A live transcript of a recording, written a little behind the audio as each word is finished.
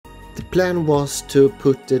The plan was to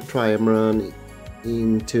put the trimaran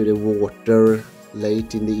into the water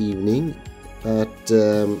late in the evening, but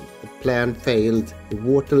the plan failed. The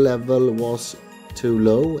water level was too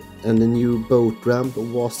low and the new boat ramp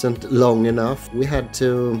wasn't long enough. We had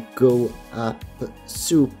to go up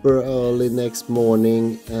super early next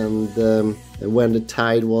morning, and when the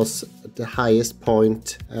tide was at the highest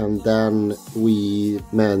point, and then we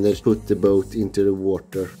managed to put the boat into the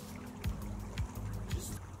water.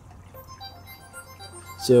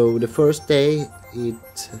 So the first day it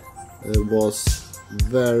was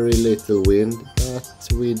very little wind, but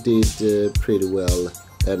we did pretty well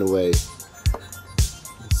anyway.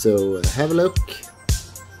 So have a look.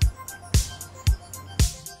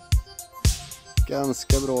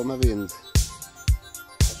 Ganska bra med vind.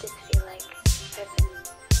 I just feel like I've been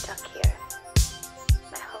stuck here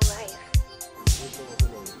my whole life.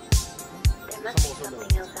 There must be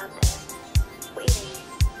something else out there, waiting,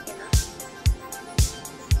 you know?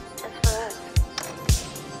 Just for us.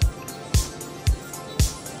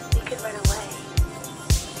 We could run away.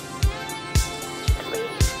 Just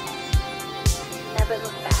leave. Never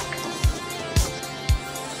look back.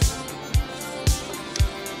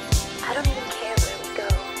 I don't even care where we go.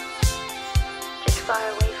 Just far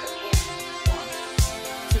away from here.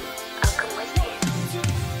 I'll come with you.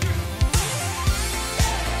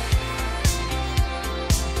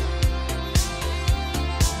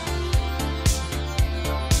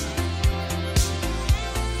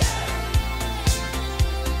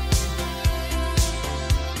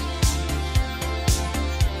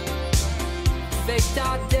 Faked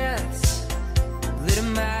our deaths, lit a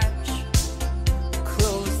match,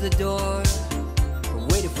 closed the door,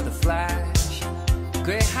 waited for the flash.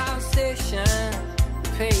 Greyhound station,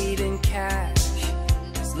 paid in cash.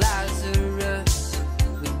 It's Lazarus,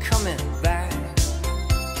 we're coming back.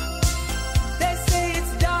 They say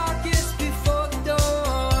it's darkest before the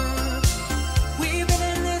dawn. We've been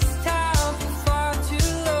in this town for far too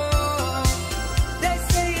long. They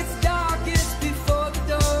say it's darkest before the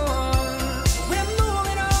dawn. We're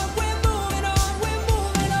moving on, we're moving on, we're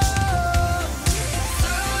moving on.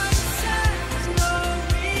 Sunsets, no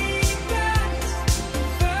regrets.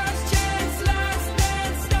 First chance, last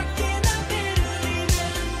dance, stuck in the middle. Even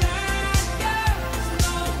that girl's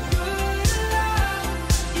no good love.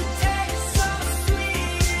 You taste so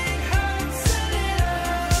sweet, it hurts a little.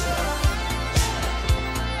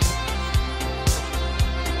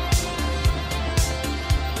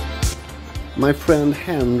 My friend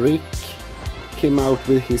Henrik came out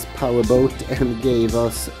with his powerboat and gave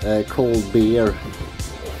us a cold beer.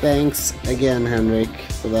 Thanks again, Henrik,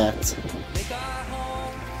 for that. Make our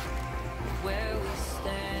home where we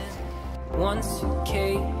stand. One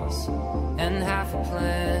suitcase and half a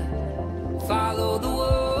plan. Follow the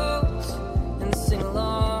wolves and sing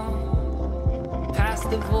along. Pass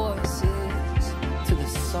the voices to the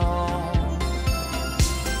song.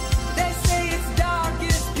 They say it's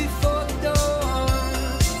darkest before the dawn.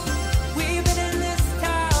 We've been in this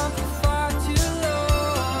town for far too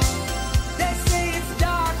long. They say it's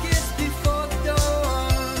darkest before the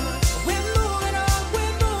dawn. We're moving on,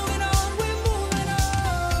 we're moving on, we're moving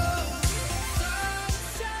on.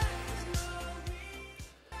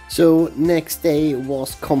 So next day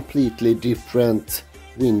was completely different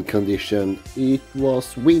wind condition. It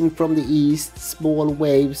was wind from the east, small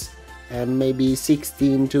waves, and maybe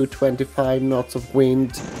 16 to 25 knots of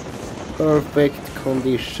wind. Perfect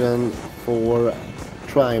condition for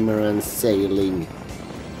trimaran sailing.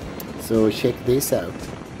 So check this out.